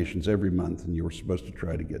examinations every month, and you were supposed to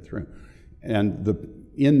try to get through. And the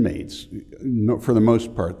inmates, for the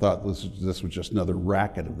most part, thought this was just another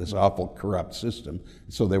racket of this awful, corrupt system,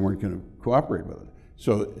 so they weren't going to cooperate with it.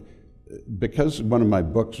 So because one of my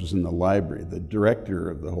books was in the library, the director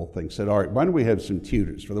of the whole thing said, all right, why don't we have some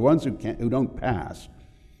tutors? For the ones who don't pass,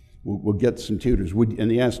 we'll get some tutors.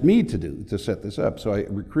 And he asked me to set this up. So I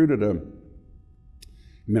recruited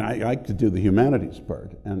I could do the humanities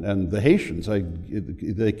part. And the Haitians,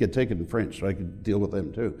 they could take it in French, so I could deal with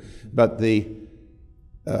them too. But the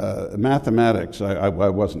mathematics, I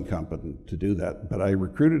wasn't competent to do that, but I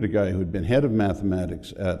recruited a guy who had been head of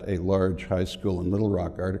mathematics at a large high school in Little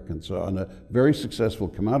Rock, Arkansas, and a very successful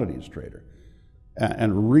commodities trader,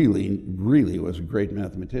 and really, really was a great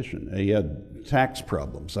mathematician. He had tax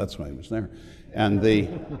problems, that's why he was there. And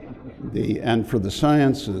and for the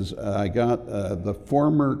sciences, I got the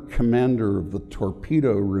former commander of the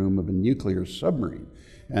torpedo room of a nuclear submarine,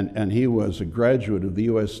 and he was a graduate of the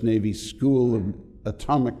U.S. Navy School of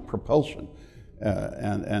Atomic Propulsion,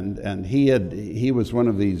 and he was one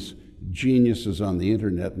of these geniuses on the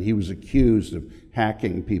internet, and he was accused of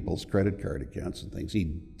hacking people's credit card accounts and things.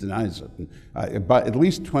 He denies it, and but at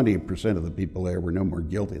least 20% of the people there were no more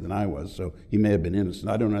guilty than I was, so he may have been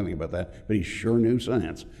innocent. I don't know anything about that, but he sure knew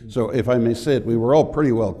science. So if I may say it, we were all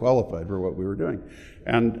pretty well qualified for what we were doing,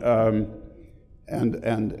 and I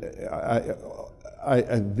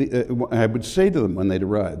would say to them when they'd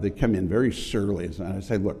arrive, they'd come in very surly, and I'd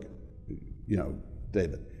say, look,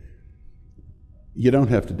 David, you don't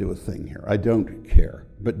have to do a thing here. I don't care,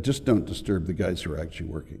 but just don't disturb the guys who are actually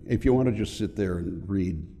working. If you want to just sit there and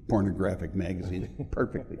read pornographic magazines,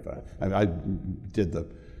 perfectly fine. I did the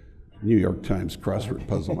New York Times crossword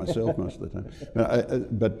puzzle myself most of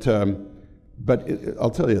the time. But I'll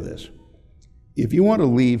tell you this. If you want to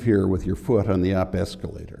leave here with your foot on the up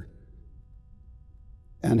escalator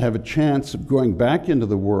and have a chance of going back into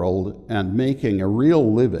the world and making a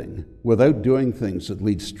real living without doing things that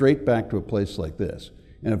lead straight back to a place like this,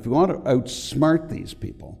 and if you want to outsmart these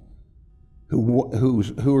people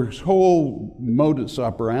whose whole modus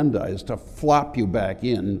operandi is to flop you back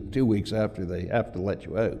in 2 weeks after they have to let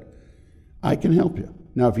you out, I can help you.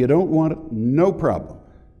 Now, if you don't want it, no problem.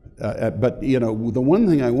 But the one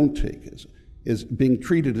thing I won't take is being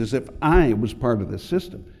treated as if I was part of this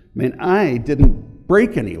system. I mean, I didn't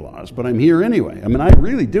break any laws, but I'm here anyway. I mean, I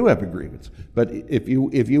really do have a grievance. But if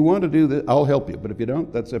you want to do this, I'll help you. But if you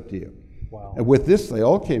don't, that's up to you. Wow. And with this, they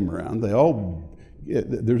all came around.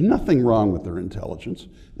 There's nothing wrong with their intelligence.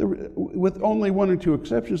 With only one or two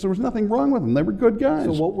exceptions, there was nothing wrong with them. They were good guys.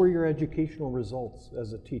 So what were your educational results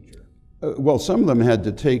as a teacher? Well, some of them had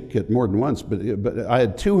to take it more than once, but I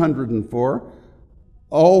had 204.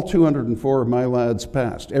 All 204 of my lads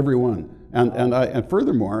passed, every one. And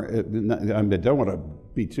furthermore, I don't want to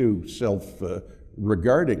be too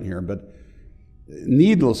self-regarding here, but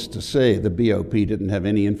needless to say, the BOP didn't have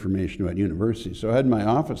any information about universities. So I had my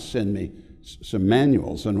office send me some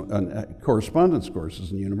manuals on correspondence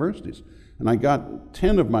courses in universities. And I got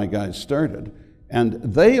 10 of my guys started, and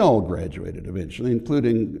they all graduated eventually,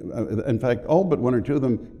 including, in fact, all but one or two of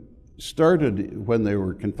them started when they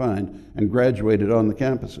were confined and graduated on the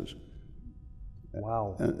campuses.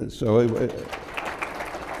 Wow.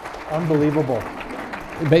 Unbelievable.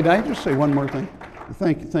 May I just say one more thing?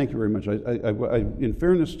 Thank you very much. In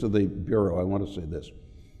fairness to the Bureau, I want to say this.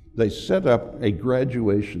 They set up a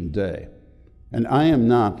graduation day, and I am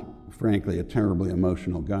not, frankly, a terribly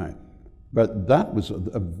emotional guy, but that was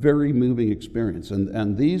a very moving experience.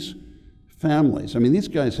 And these families, I mean, these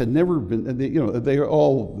guys had never been, they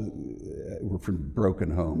all were from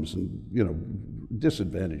broken homes and,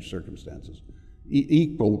 disadvantaged circumstances.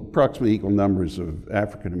 Approximately equal numbers of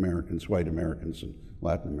African Americans, white Americans, and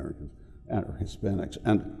Latin Americans, and Hispanics.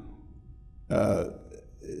 And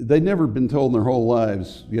they'd never been told in their whole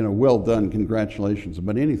lives, well done, congratulations,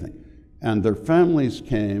 about anything. And their families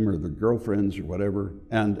came, or their girlfriends, or whatever,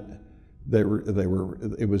 and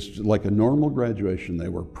It was like a normal graduation. They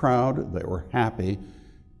were proud, they were happy,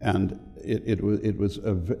 and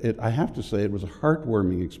I have to say, it was a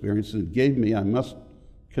heartwarming experience, and it gave me, I must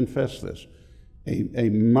confess this, a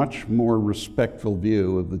much more respectful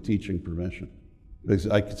view of the teaching profession. Because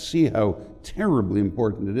I could see how terribly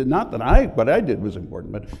important it is. Not that what I did was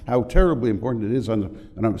important, but how terribly important it is on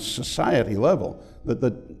a society level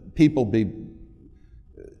that people be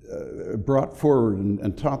brought forward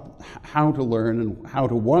and taught how to learn and how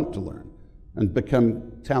to want to learn and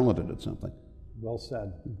become talented at something. Well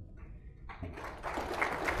said.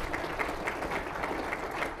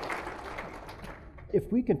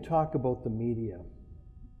 If we can talk about the media,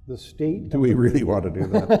 the state... Do we really want to do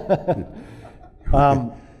that?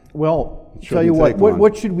 Well, tell you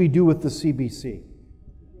what should we do with the CBC?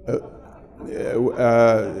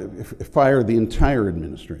 Fire the entire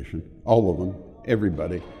administration, all of them,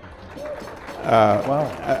 everybody. Wow,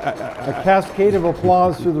 a cascade of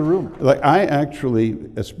applause to the room. Like I actually,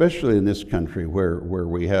 especially in this country where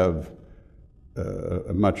we have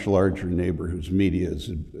a much larger neighbor whose media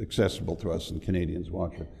is accessible to us and Canadians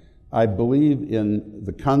watch it, I believe in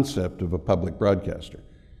the concept of a public broadcaster.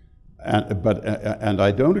 And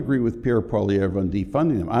I don't agree with Pierre Poilievre on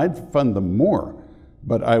defunding them. I'd fund them more,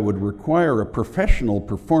 but I would require a professional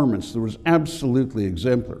performance that was absolutely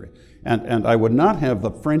exemplary. And I would not have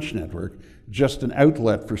the French network just an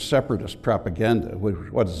outlet for separatist propaganda, which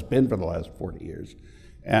is what it's been for the last 40 years.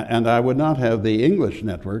 And I would not have the English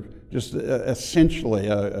network just essentially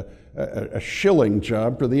a shilling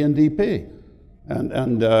job for the NDP.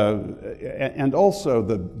 And also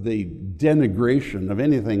the denigration of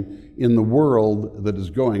anything in the world that is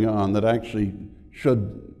going on that actually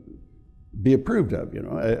should be approved of, you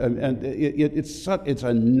know. And it's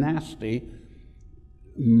a nasty,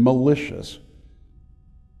 malicious.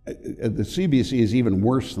 The CBC is even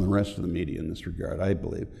worse than the rest of the media in this regard, I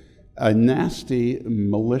believe. A nasty,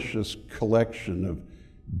 malicious collection of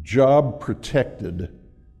job-protected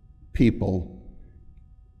people.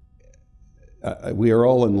 We are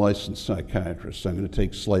all unlicensed psychiatrists. I'm going to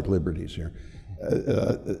take slight liberties here,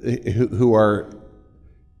 who are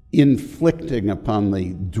inflicting upon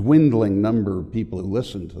the dwindling number of people who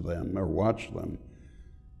listen to them or watch them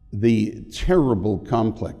the terrible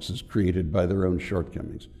complexes created by their own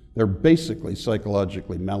shortcomings. They're basically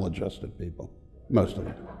psychologically maladjusted people, most of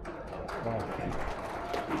them.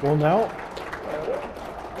 Well,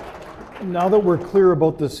 now that we're clear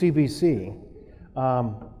about the CBC,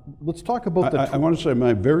 let's talk about I want to say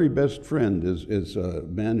my very best friend is a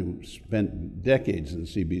man who spent decades in the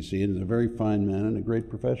CBC and is a very fine man and a great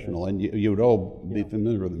professional. And you would all be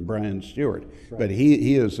familiar with him, Brian Stewart. Right. But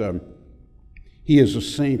he is a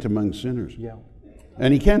saint among sinners. Yeah.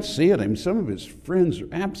 And he can't see it. I mean, some of his friends are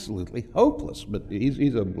absolutely hopeless, but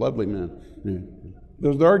he's a lovely man. Yeah.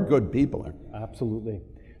 There are good people there. Absolutely.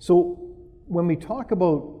 So when we talk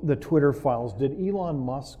about the Twitter files, did Elon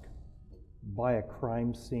Musk buy a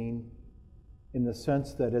crime scene, in the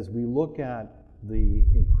sense that as we look at the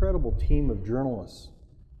incredible team of journalists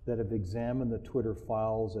that have examined the Twitter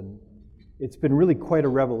files, and it's been really quite a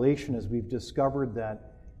revelation as we've discovered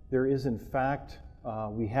that there is in fact,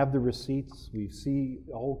 we have the receipts, we see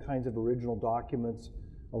all kinds of original documents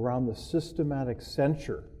around the systematic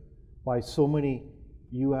censure by so many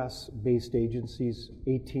US-based agencies,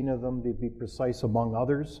 18 of them to be precise among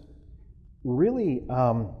others, really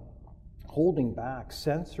holding back,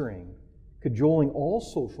 censoring, cajoling all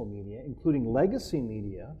social media, including legacy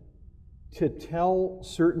media, to tell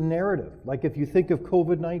certain narrative. Like if you think of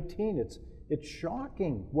COVID-19, it's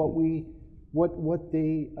shocking what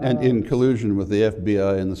they... and in collusion with the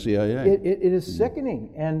FBI and the CIA. It is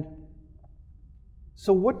sickening. And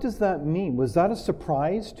so what does that mean? Was that a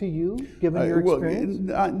surprise to you, given your experience?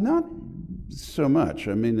 Not so much.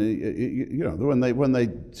 I mean, you know, when they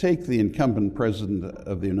take the incumbent president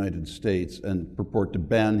of the United States and purport to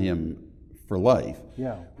ban him for life,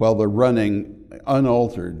 while they're running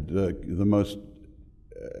unaltered the most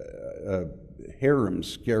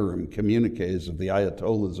harem-scarum communiques of the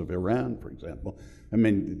Ayatollahs of Iran, for example. I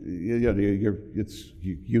mean, you've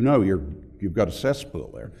got a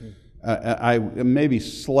cesspool there. I am maybe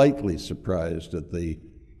slightly surprised at the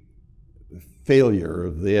failure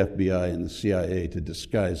of the FBI and the CIA to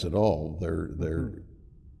disguise at all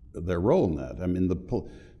their role in that. I mean,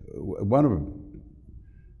 one of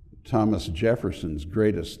Thomas Jefferson's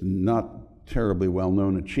greatest, not terribly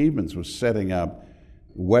well-known achievements was setting up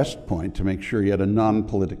West Point to make sure he had a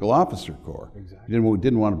non-political officer corps. Exactly. He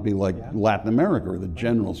didn't want to be like Latin America, where the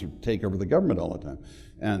generals would take over the government all the time.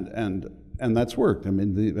 And that's worked. I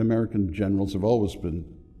mean, the American generals have always been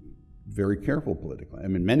very careful politically. I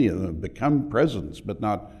mean, many of them have become presidents, but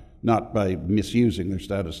not by misusing their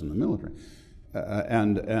status in the military.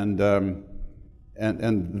 And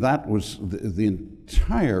that was the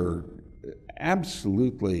entire,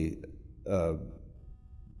 absolutely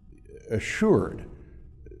assured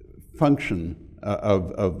function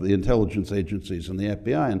of the intelligence agencies and the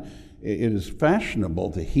FBI. And it is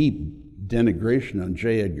fashionable to heap denigration on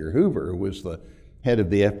J. Edgar Hoover, who was the head of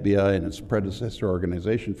the FBI and its predecessor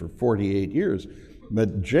organization for 48 years.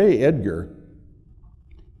 But J. Edgar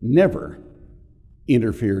never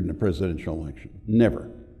interfered in a presidential election,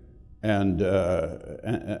 never. And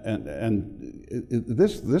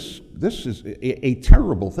this is a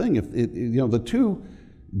terrible thing. If the two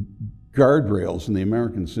guardrails in the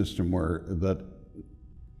American system were that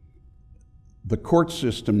the court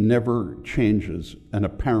system never changes an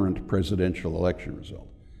apparent presidential election result,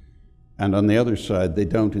 and on the other side, they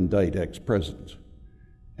don't indict ex-presidents.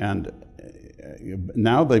 And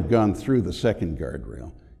now they've gone through the second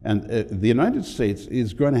guardrail. And the United States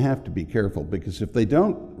is going to have to be careful, because if they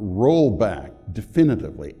don't roll back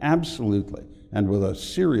definitively, absolutely, and with a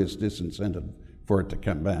serious disincentive for it to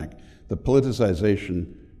come back, the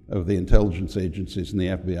politicization of the intelligence agencies and the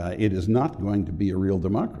FBI, it is not going to be a real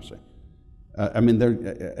democracy.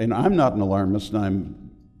 And I'm not an alarmist,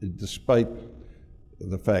 and despite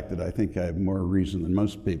the fact that I think I have more reason than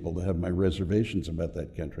most people to have my reservations about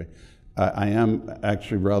that country, I am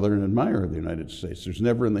actually rather an admirer of the United States. There's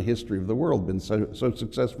never in the history of the world been so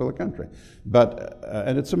successful a country. But,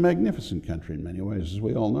 and it's a magnificent country in many ways, as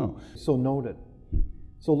we all know. So noted.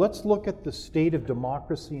 So let's look at the state of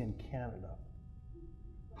democracy in Canada.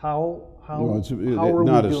 How are we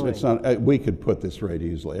doing? It's not, we could put this right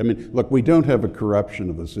easily. I mean, look, we don't have a corruption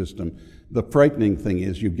of the system. The frightening thing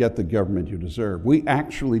is you get the government you deserve. We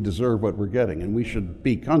actually deserve what we're getting, and we should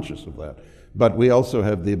be conscious of that. But we also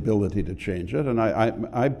have the ability to change it. And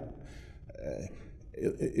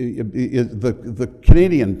the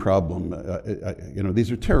Canadian problem,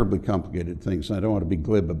 these are terribly complicated things, and I don't want to be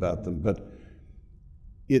glib about them, but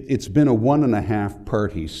it's been a 1.5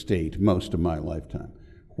 party state most of my lifetime.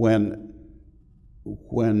 When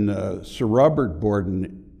Sir Robert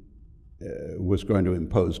Borden was going to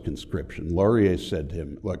impose conscription, Laurier said to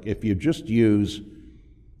him, look, if you just use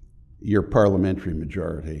your parliamentary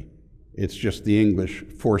majority, it's just the English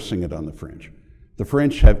forcing it on the French. The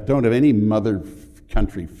French don't have any mother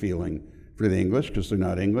country feeling for the English, because they're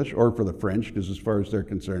not English, or for the French, because as far as they're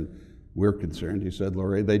concerned, we're concerned, he said,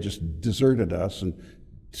 Laurier. They just deserted us and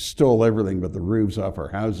stole everything but the roofs off our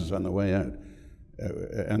houses on the way out,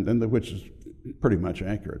 which is pretty much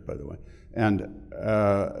accurate, by the way. And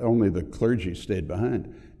only the clergy stayed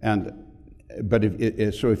behind. But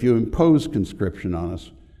if you impose conscription on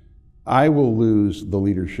us, I will lose the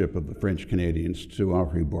leadership of the French Canadians to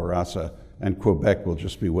Henri Bourassa, and Quebec will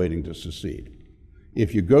just be waiting to secede.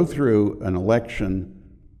 If you go through an election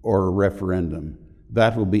or a referendum,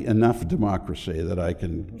 that will be enough democracy that I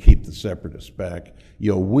can keep the separatists back.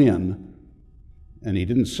 You'll win. And he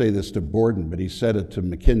didn't say this to Borden, but he said it to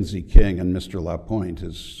Mackenzie King and Mr. Lapointe,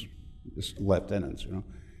 his lieutenants.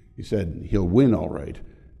 He said, he'll win all right,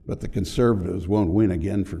 but the Conservatives won't win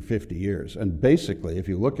again for 50 years. And basically, if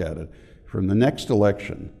you look at it, from the next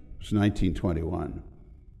election, it was 1921,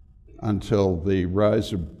 until the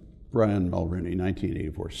rise of Brian Mulroney,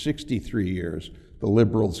 1984, 63 years, the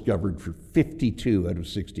Liberals governed for 52 out of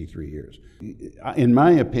 63 years. In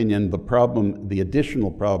my opinion, the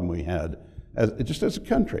additional problem we had, just as a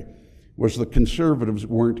country, was the Conservatives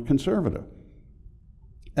weren't conservative.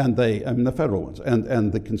 And the federal ones.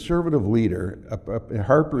 And the conservative leader,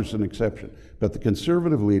 Harper's an exception, but the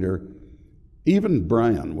conservative leader, even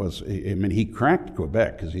Brian he cracked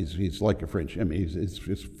Quebec, because he's like a French,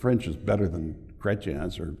 his French is better than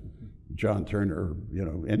Chrétien's or John Turner, or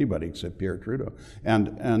anybody except Pierre Trudeau.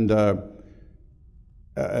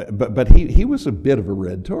 But he was a bit of a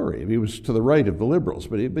red Tory. He was to the right of the Liberals,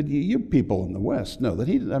 but you people in the West know that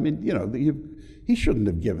he shouldn't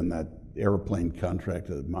have given that airplane contract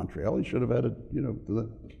to Montreal. He should have had it, to the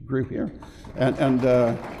group here.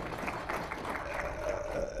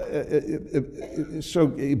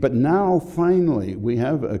 But now finally we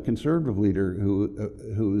have a conservative leader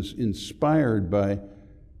who is inspired by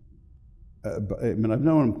I've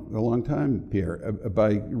known him a long time, Pierre,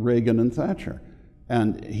 by Reagan and Thatcher.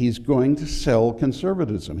 And he's going to sell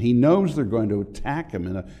conservatism. He knows they're going to attack him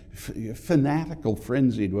in a fanatical,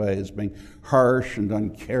 frenzied way as being harsh and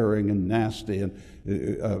uncaring and nasty and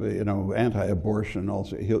anti-abortion.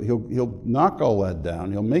 Also, he'll knock all that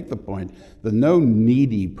down. He'll make the point that no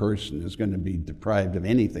needy person is going to be deprived of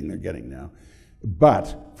anything they're getting now.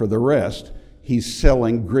 But for the rest, he's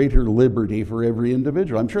selling greater liberty for every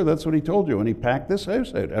individual. I'm sure that's what he told you when he packed this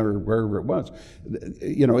house out, or wherever it was.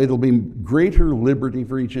 You know, it'll be greater liberty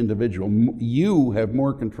for each individual. You have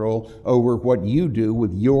more control over what you do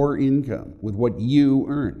with your income, with what you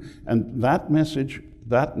earn. And that message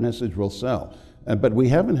will sell. But we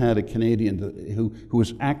haven't had a Canadian who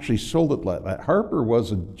has actually sold it like that. Harper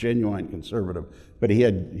was a genuine conservative, but he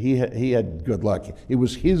had good luck. It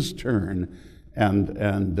was his turn, and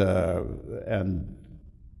the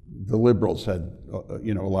Liberals had a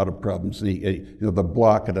lot of problems. The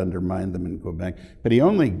Bloc had undermined them in Quebec. But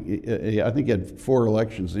I think he had 4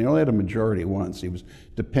 elections, and he only had a majority once. He was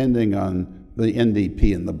depending on the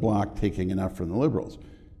NDP and the Bloc taking enough from the Liberals.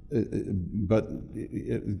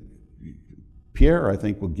 Pierre, I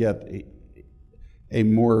think, will get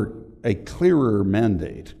a clearer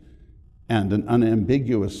mandate and an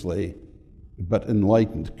unambiguously but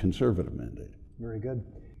enlightened conservative mandate. Very good.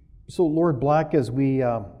 So, Lord Black, as we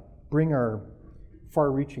bring our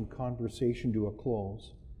far-reaching conversation to a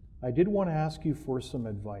close, I did want to ask you for some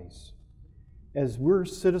advice. As we're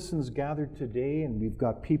citizens gathered today, and we've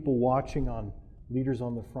got people watching on Leaders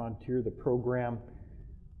on the Frontier, the program,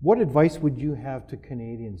 what advice would you have to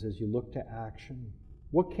Canadians as you look to action?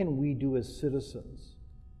 What can we do as citizens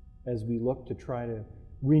as we look to try to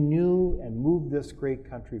renew and move this great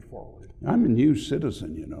country forward? I'm a new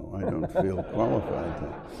citizen, I don't feel qualified to,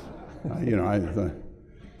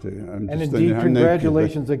 and indeed,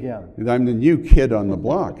 congratulations again. I'm the new kid on the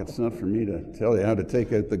block. It's not for me to tell you how to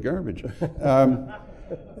take out the garbage.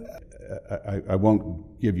 I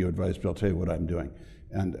won't give you advice, but I'll tell you what I'm doing.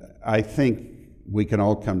 And I think we can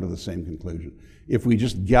all come to the same conclusion. If we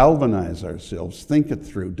just galvanize ourselves, think it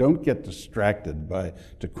through, don't get distracted by,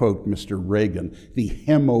 to quote Mr. Reagan, the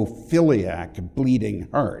hemophiliac bleeding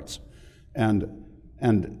hearts, and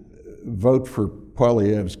vote for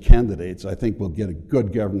Poilievre's candidates, I think we'll get a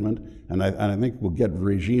good government, and I think we'll get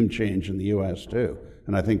regime change in the U.S. too.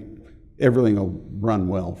 And I think everything will run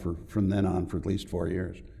well from then on for at least 4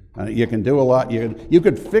 years. You can do a lot. You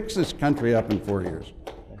could fix this country up in 4 years.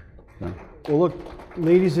 So. Well, look,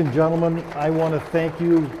 ladies and gentlemen, I want to thank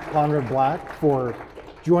you, Conrad Black, for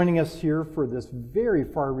joining us here for this very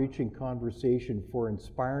far-reaching conversation, for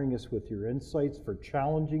inspiring us with your insights, for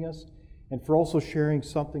challenging us, and for also sharing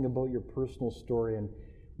something about your personal story. And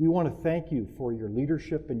we want to thank you for your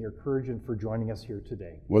leadership and your courage and for joining us here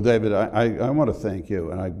today. Well, David, I want to thank you,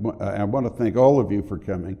 and I want to thank all of you for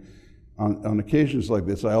coming. On occasions like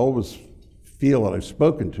this, I always feel that I've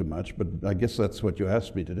spoken too much, but I guess that's what you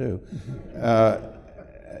asked me to do.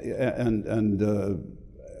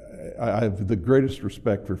 I have the greatest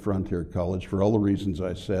respect for Frontier College for all the reasons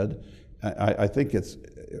I said. I think it's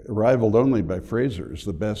rivaled only by Fraser as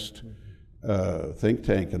the best think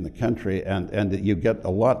tank in the country, and you get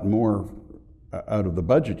a lot more out of the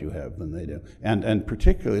budget you have than they do. And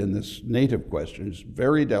particularly in this native question, it's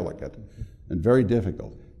very delicate and very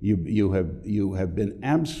difficult. You have been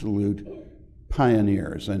absolute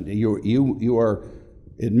pioneers, and you are.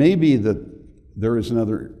 It may be that there is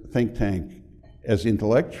another think tank as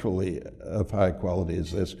intellectually of high quality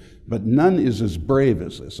as this, but none is as brave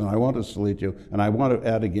as this. And I want to salute you, and I want to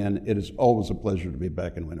add again, it is always a pleasure to be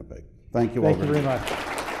back in Winnipeg. Thank you all very much.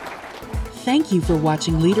 Thank you for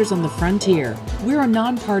watching Leaders on the Frontier. We're a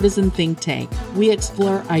nonpartisan think tank. We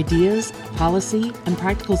explore ideas, policy, and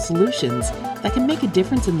practical solutions that can make a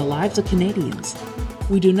difference in the lives of Canadians.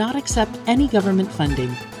 We do not accept any government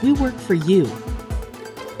funding. We work for you.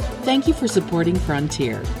 Thank you for supporting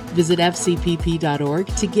Frontier. Visit fcpp.org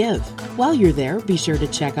to give. While you're there, be sure to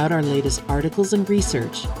check out our latest articles and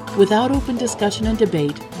research. Without open discussion and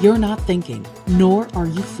debate, you're not thinking, nor are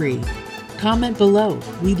you free. Comment below.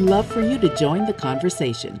 We'd love for you to join the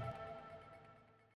conversation.